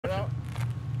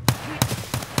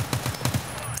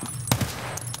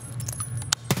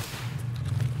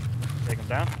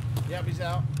down? Yep, he's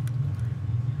out.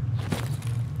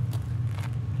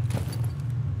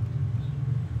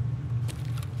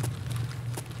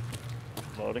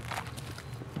 Loading.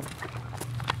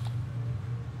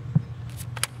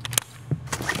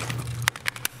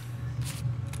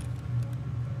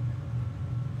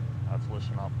 Let's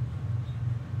listen up.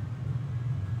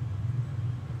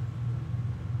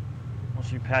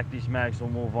 Once you pack these mags, we'll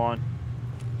move on.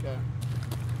 Okay.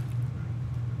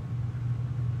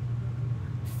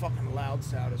 Fucking loud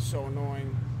sound is so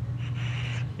annoying.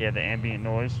 Yeah, the ambient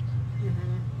noise.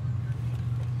 Mm-hmm.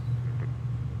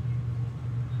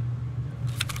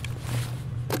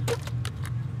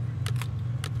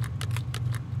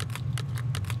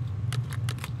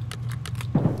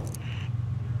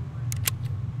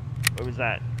 What was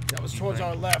that? That was towards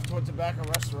our left, towards the back of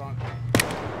the restaurant.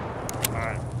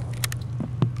 Alright.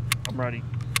 I'm ready.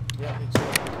 Yeah, me too.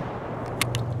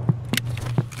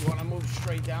 You want to move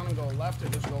straight down and go left, or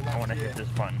just go left? I want to hit this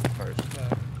button first. Okay.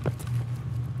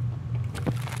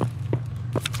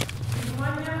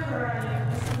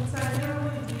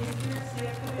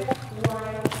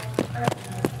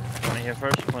 Want to hit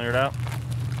first? Clear it out.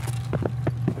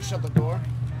 I'll shut the door.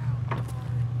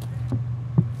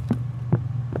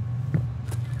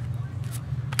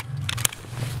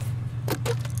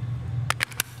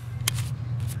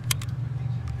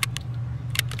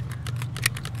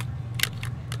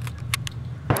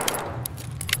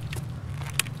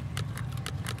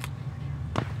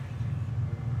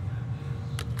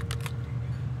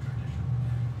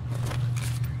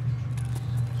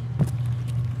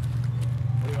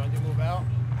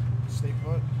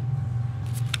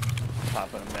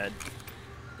 Popping a med.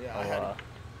 Yeah,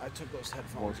 I took those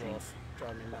headphones off.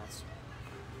 Drive me nuts.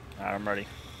 Alright, I'm ready.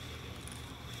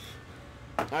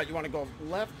 Alright, you want to go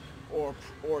left or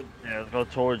yeah, let's go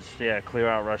towards clear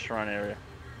out restaurant area.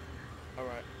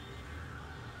 Alright.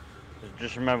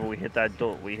 Just remember, we hit that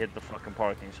door. We hit the fucking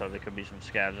parking, so there could be some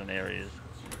scavs in areas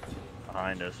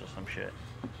behind us or some shit.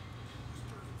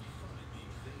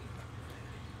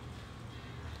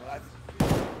 I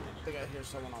think I hear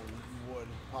someone on wood,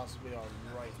 possibly on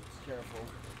right. Careful.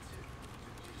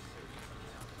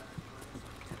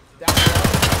 Down.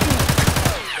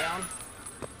 Down.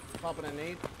 Popping a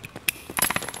nade.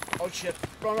 Oh shit.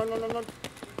 Run. How the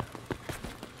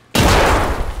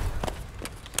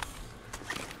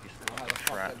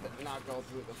fuck did that not go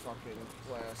through the fucking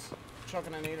glass?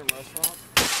 Chucking a nade in restaurant.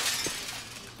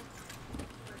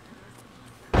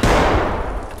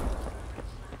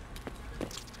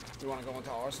 You want to go into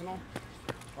Arsenal?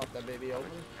 Pop that baby open.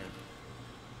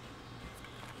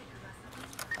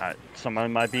 Alright,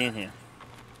 somebody might be in here.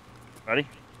 Ready?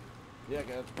 Yeah,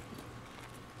 good.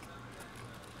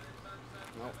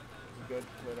 Nope. Good.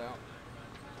 Cleared out.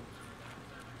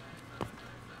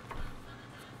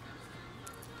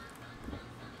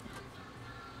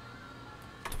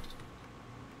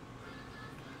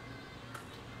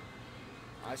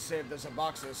 I saved there's a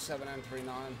box of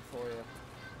 7N39 for you.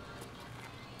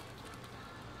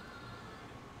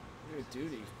 Good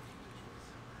duty.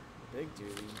 Big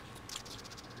duty.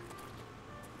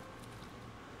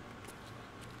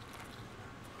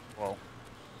 Well,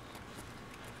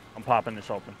 I'm popping this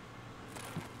open.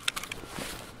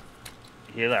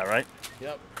 You hear that, right?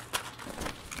 Yep.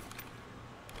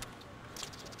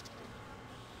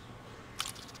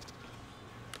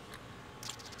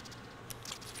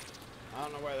 I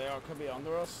don't know where they are. Could be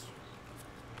under us.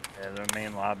 Yeah, the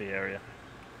main lobby area.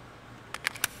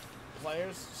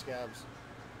 Players? Scabs.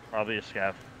 Probably a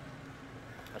scav.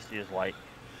 I see his light.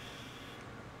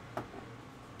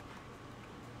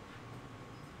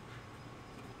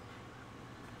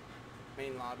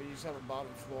 Main lobby. You just have a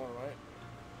bottom floor,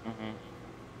 right? Mm-hmm.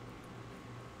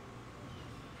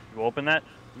 You open that?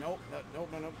 Nope.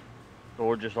 Nope.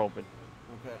 Door just open.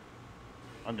 Okay.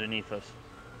 Underneath us.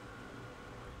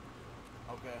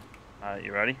 Okay. Alright,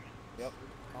 you ready? Yep.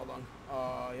 Hold on.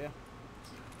 Yeah.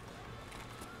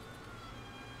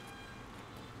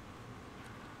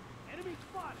 Enemy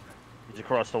spotted. He's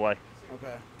across the way.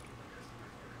 Okay.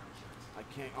 I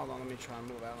can't. Hold on. Let me try and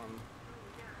move out on him.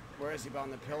 Where is he?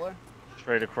 Behind the pillar?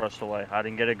 Straight across the way. I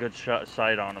didn't get a good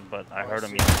sight on him, but I heard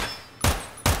him.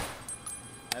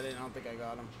 I don't think I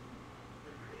got him.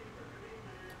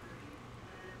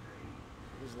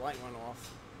 His light went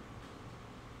off.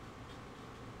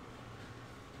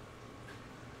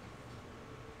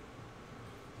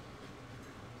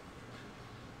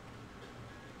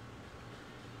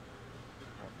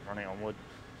 Running on wood.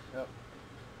 Yep.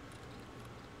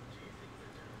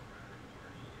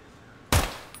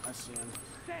 I see him.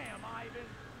 Damn, Ivan.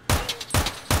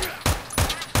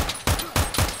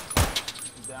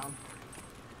 He's down.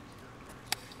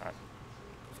 Alright.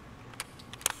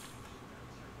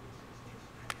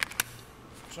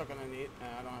 Chucking a need.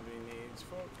 I don't have any needs.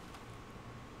 Fuck.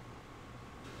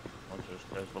 What's this?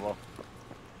 There's below.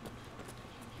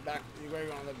 Back. You ready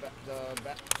to go on the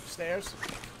back stairs?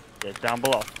 Yeah, down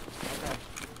below. Okay.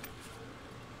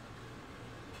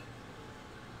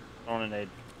 Throwing an aid.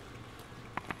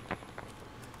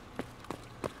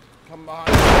 Come behind.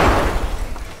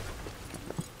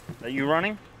 Are you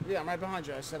running? Yeah, I'm right behind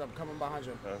you. I said I'm coming behind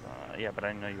you. Yeah, but I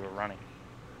didn't know you were running.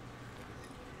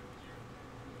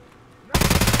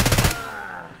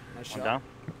 Nice One shot. down.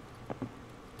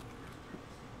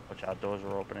 Watch out, doors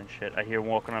are open and shit. I hear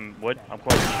walking on wood. I'm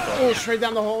close to the door. Oh, straight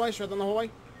down the hallway. Straight down the hallway.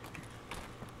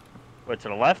 Wait, to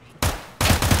the left?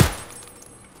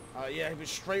 Yeah, he was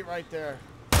straight right there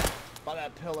by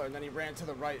that pillar, and then he ran to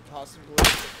the right, possibly.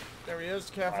 There he is.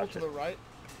 Careful to the right.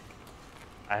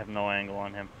 I have no angle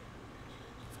on him.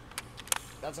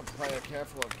 That's a player.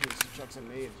 Careful in case he chucks a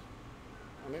nade.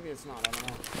 Or maybe it's not. I don't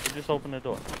know. You just open the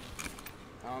door.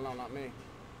 I don't know. Not me.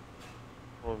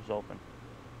 Door was open.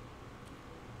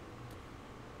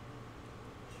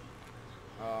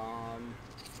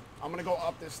 I'm gonna go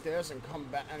up the stairs and come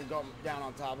back and go down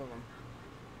on top of him.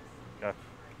 Okay.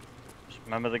 Just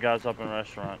remember the guys up in the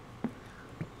restaurant.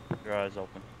 Keep your eyes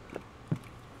open.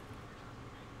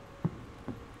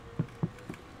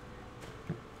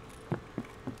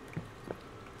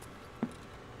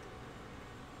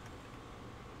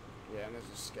 Yeah, and there's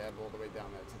a scab all the way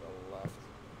down there to the left.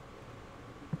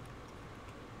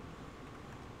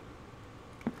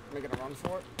 Making a run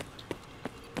for it?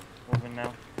 Moving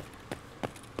now.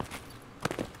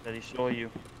 That he saw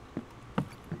you.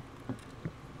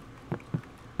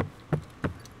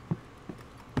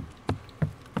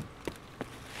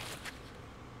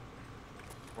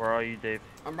 Where are you, Dave?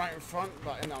 I'm right in front,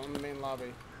 but no, I'm in the main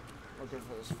lobby. Looking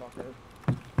for this fucker.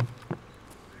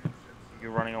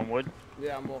 You running on wood?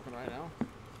 Yeah, I'm walking right now.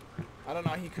 I don't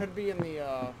know. He could be in the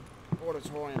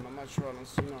auditorium. I'm not sure. I don't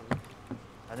see none.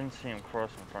 I didn't see him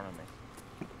cross in front of me.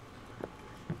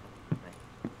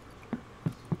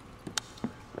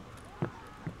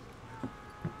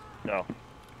 Go.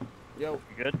 Yo.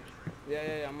 You good?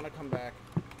 Yeah. I'm gonna come back.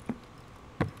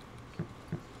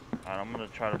 Alright, I'm gonna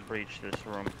try to breach this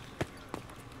room.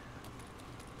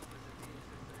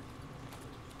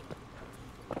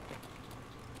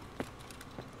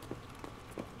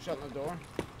 Shutting the door.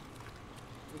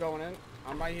 I'm going in.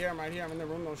 I'm right here. I'm in the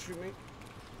room. Don't shoot me.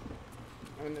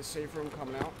 I'm in the safe room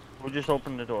coming out. We'll just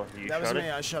open the door. You That was shut me.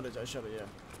 it? I shut it, yeah.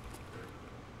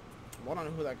 I don't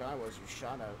know who that guy was who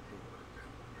shot at.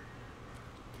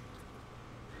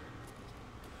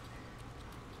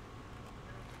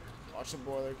 Watch the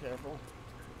boiler, careful.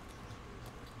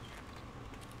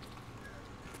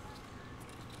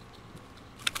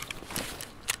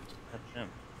 That's him.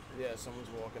 Yeah, someone's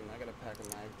walking. I gotta pack a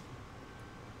mag.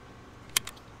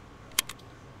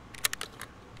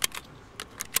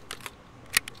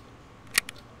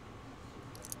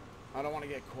 I don't want to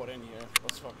get caught in here.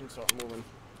 Let's fucking start moving.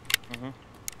 Mm-hmm.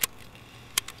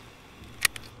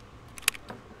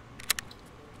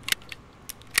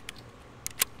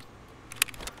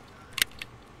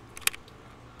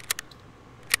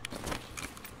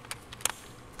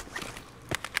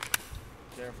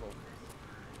 Careful.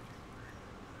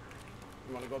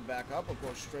 You want to go back up or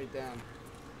go straight down?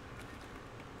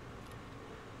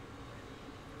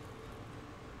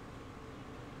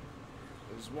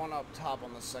 There's one up top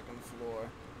on the second floor.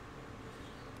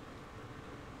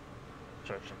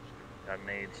 Searching. Got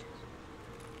nades.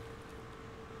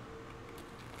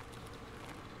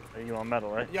 Are you on metal,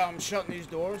 right? Yeah, I'm shutting these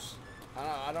doors.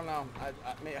 I don't know. I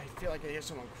feel like I hear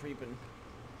someone creeping.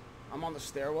 I'm on the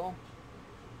stairwell.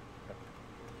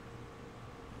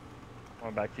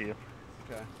 Going back to you.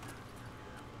 Okay.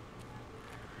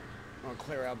 I'm gonna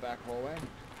clear out back hallway.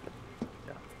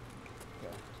 Yeah.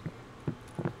 Okay.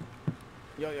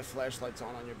 Yo, your flashlight's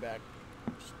on your back.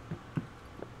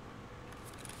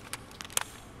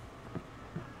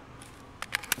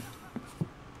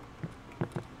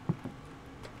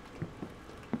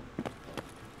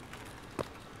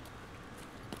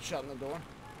 Shutting the door.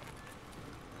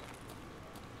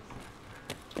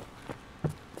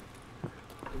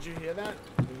 Did you hear that?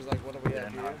 He was like, what do we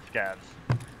have here? Scabs.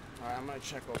 Alright, I'm gonna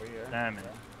check over here. Damn it.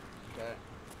 Okay.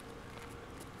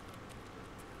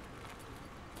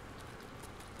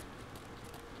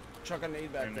 Chuck a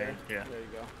nade back there. Yeah. There you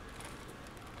go.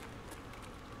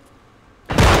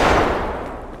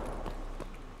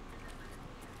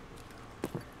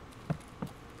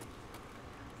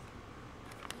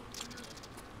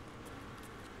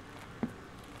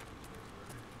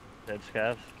 Dead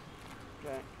scabs.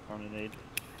 Okay. On a nade.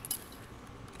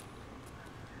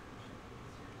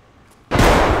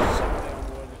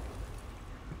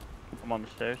 I'm on the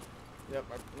stairs. Yep,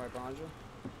 right behind you.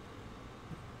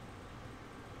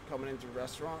 Coming into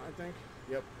restaurant, I think.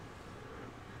 Yep.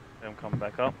 I'm coming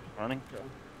back up, running. Okay.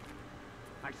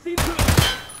 I see the.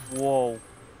 Whoa.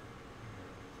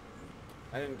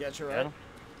 I didn't get you Got right. him?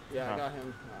 Yeah, No. I got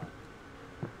him.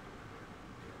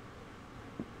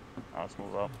 Let's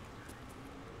move up.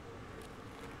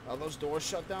 Are those doors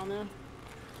shut down there?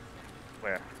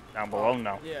 Where? Down below? Oh,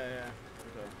 No. Yeah, yeah.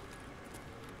 Okay.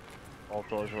 All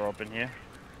doors are open here.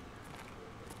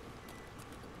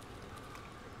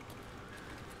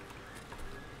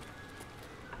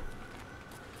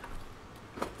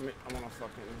 I wanna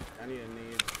fucking. I need a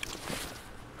need.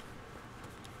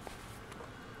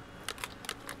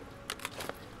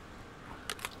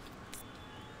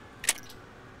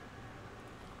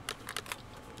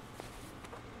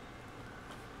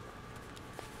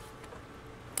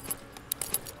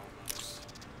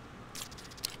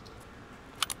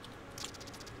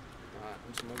 Alright,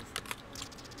 let's move.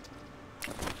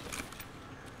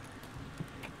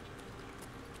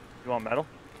 You want metal?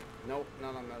 Nope,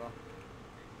 not on metal.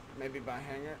 Maybe by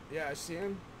hangar. Yeah, I see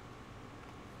him.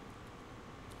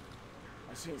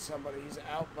 I seen somebody. He's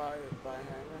out by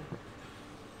hangar.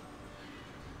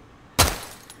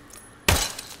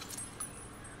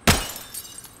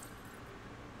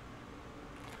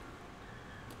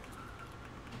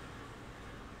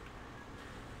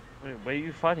 Wait, where are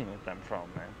you fighting with them from,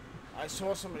 man? I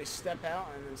saw somebody step out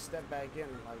and then step back in.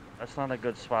 Like, That's not a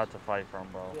good spot to fight from,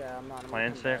 bro. yeah, I'm not.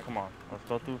 Plants there? Come on. Let's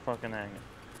go through fucking hangar.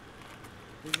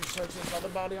 Did you search this other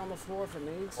body on the floor for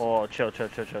needs? Oh, chill.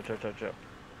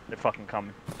 They're fucking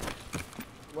coming.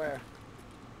 Where?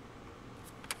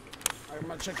 I'm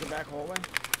gonna check the back hallway.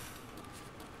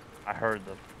 I heard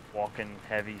the walking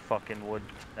heavy fucking wood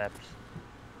steps.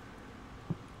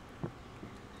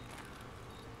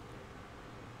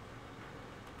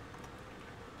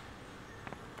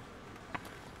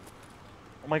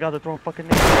 Oh my god, they're throwing fucking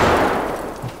nades.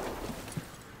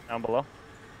 Down below.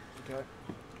 Okay.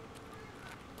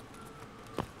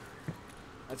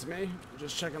 That's me.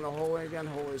 Just checking the hallway again.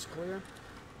 Hallway's clear.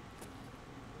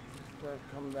 Okay,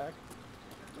 coming back.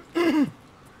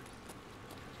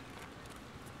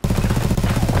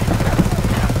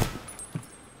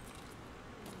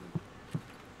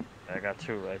 I got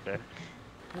two right there.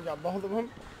 You got both of them?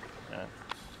 Yeah.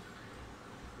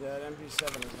 Yeah, that MP7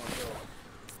 is not good.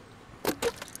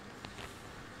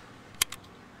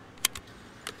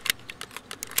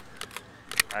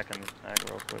 I can snag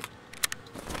real quick.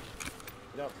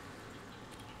 Yep.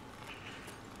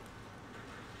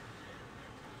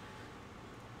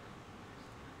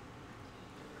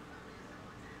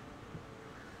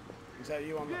 Is that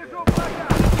you on the... Vehicle Yeah.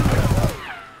 back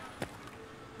out.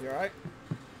 You alright?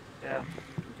 Yeah.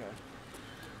 Okay.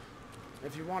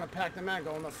 If you want to pack them out,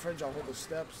 go in the fridge. I'll hold the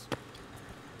steps.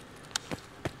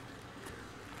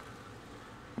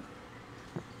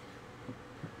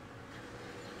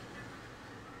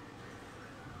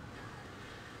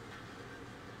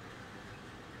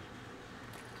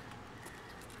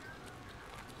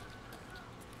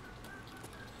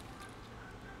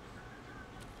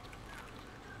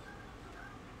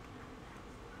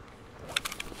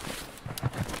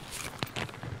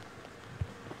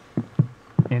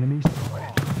 Enemies.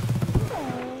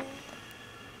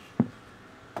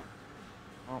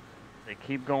 Oh, they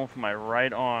keep going for my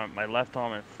right arm, my left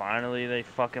arm, and finally they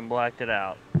fucking blacked it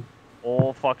out.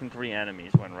 All fucking 3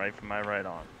 enemies went right for my right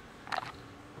arm.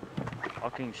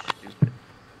 Fucking stupid.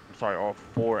 I'm sorry, all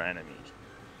 4 enemies.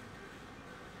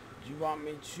 Do you want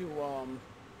me to, oh,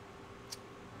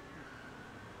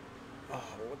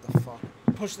 what the fuck?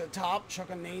 Push the top, chuck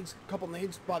a nades, couple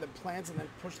nades by the plants, and then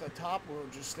push the top, or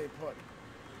just stay put?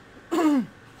 Oh,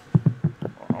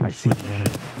 I see the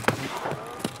enemy.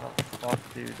 Oh, fuck,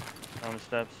 dude. On the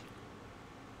steps.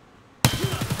 He's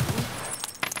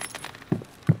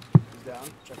down,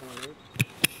 checking a nade.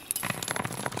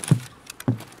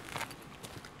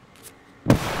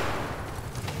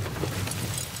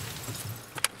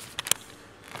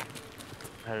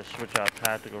 I had to switch out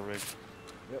tactical rigs.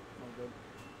 Yep, all good.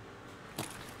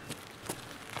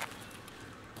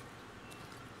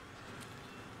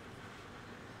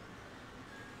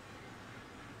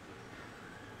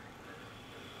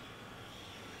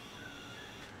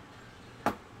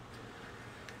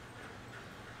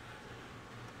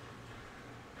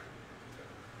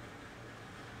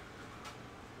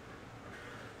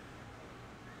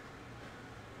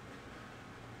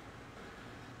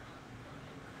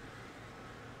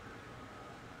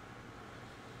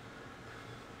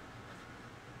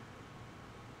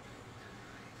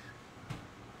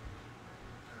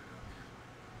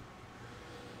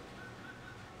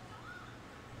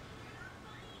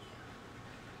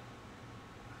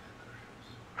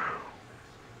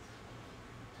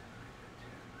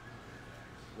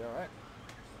 You alright?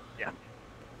 Yeah.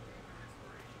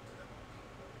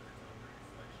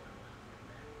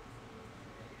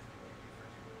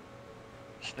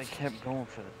 They kept going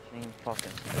for the same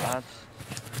fucking spots.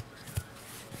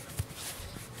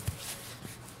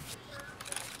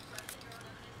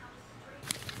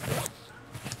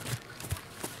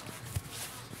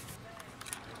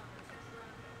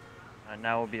 And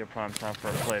now would be a prime time for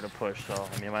a player to push. So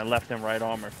I mean, my left and right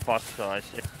arm are fucked. So I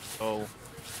should go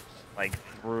like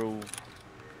through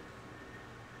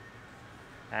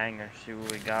hanger, see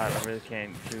what we got. I really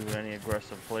can't do any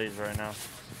aggressive plays right now.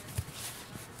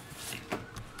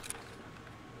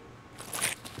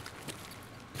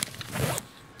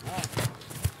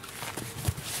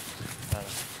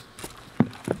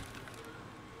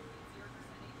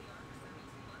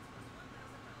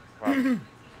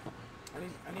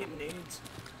 I need nades.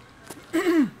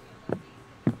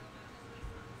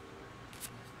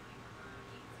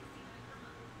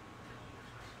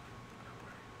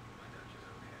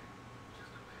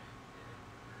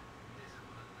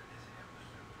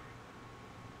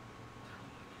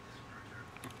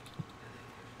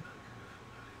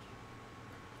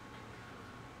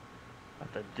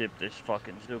 Have to dip this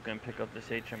fucking Zuka and pick up this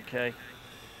HMK.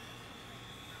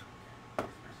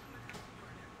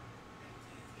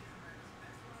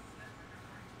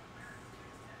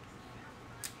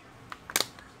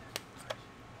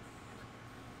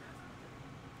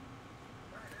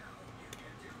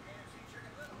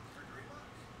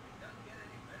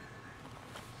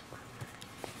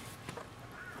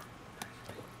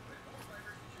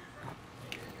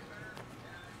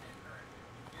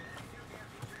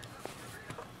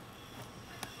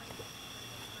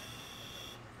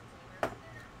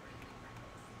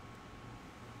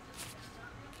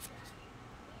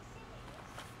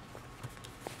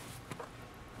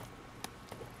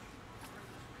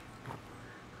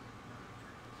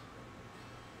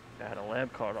 I had a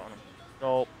lab card on him.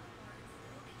 So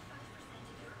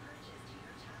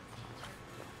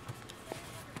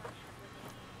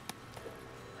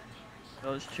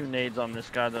there's 2 nades on this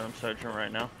guy that I'm searching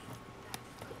right now.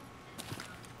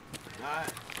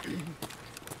 Alright.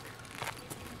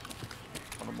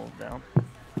 I'm gonna move down.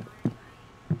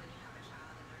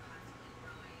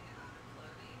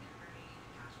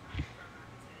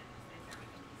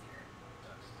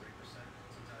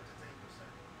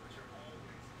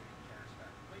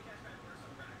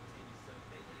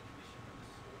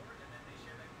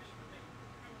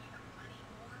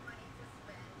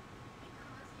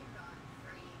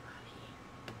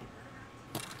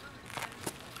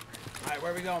 Alright,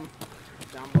 where are we going?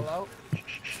 Down below?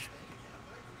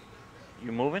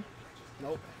 You moving?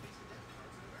 Nope.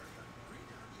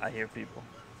 I hear people.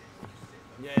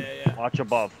 Yeah. Watch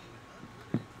above.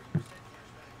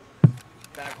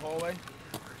 Back hallway.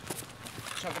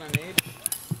 Chucking a nade.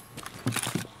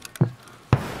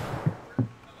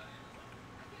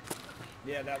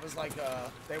 Yeah, that was like,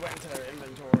 they went into their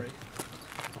inventory.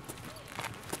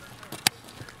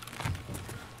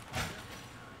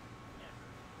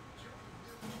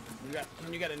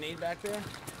 Can you get a nade back there?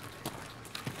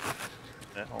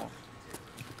 Yeah, hold on.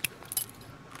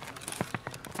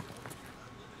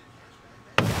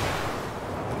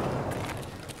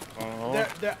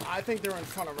 I think they're in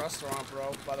front of restaurant,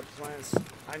 bro, by the plants.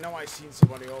 I know I seen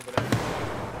somebody over there.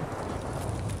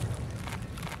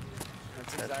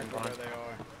 That's exactly where they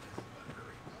are.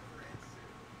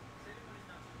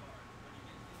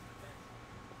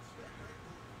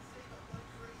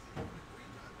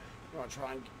 You want to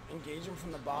try and engage them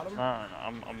from the bottom?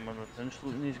 I'm gonna finish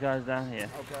looting these guys down here.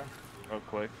 Okay. Real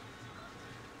quick.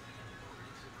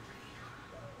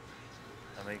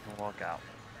 Then we can walk out.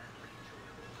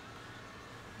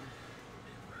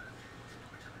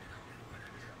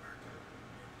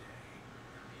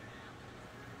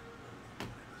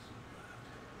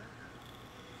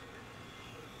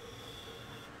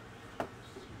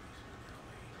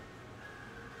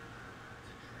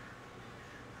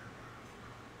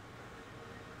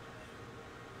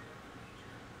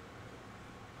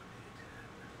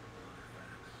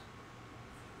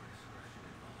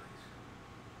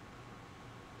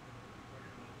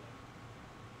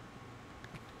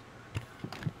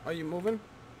 Are you moving?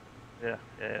 Yeah.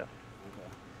 Okay.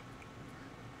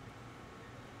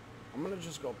 I'm gonna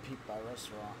just go peek by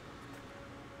restaurant.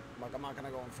 Like, I'm not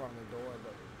gonna go in front of the door,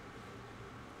 but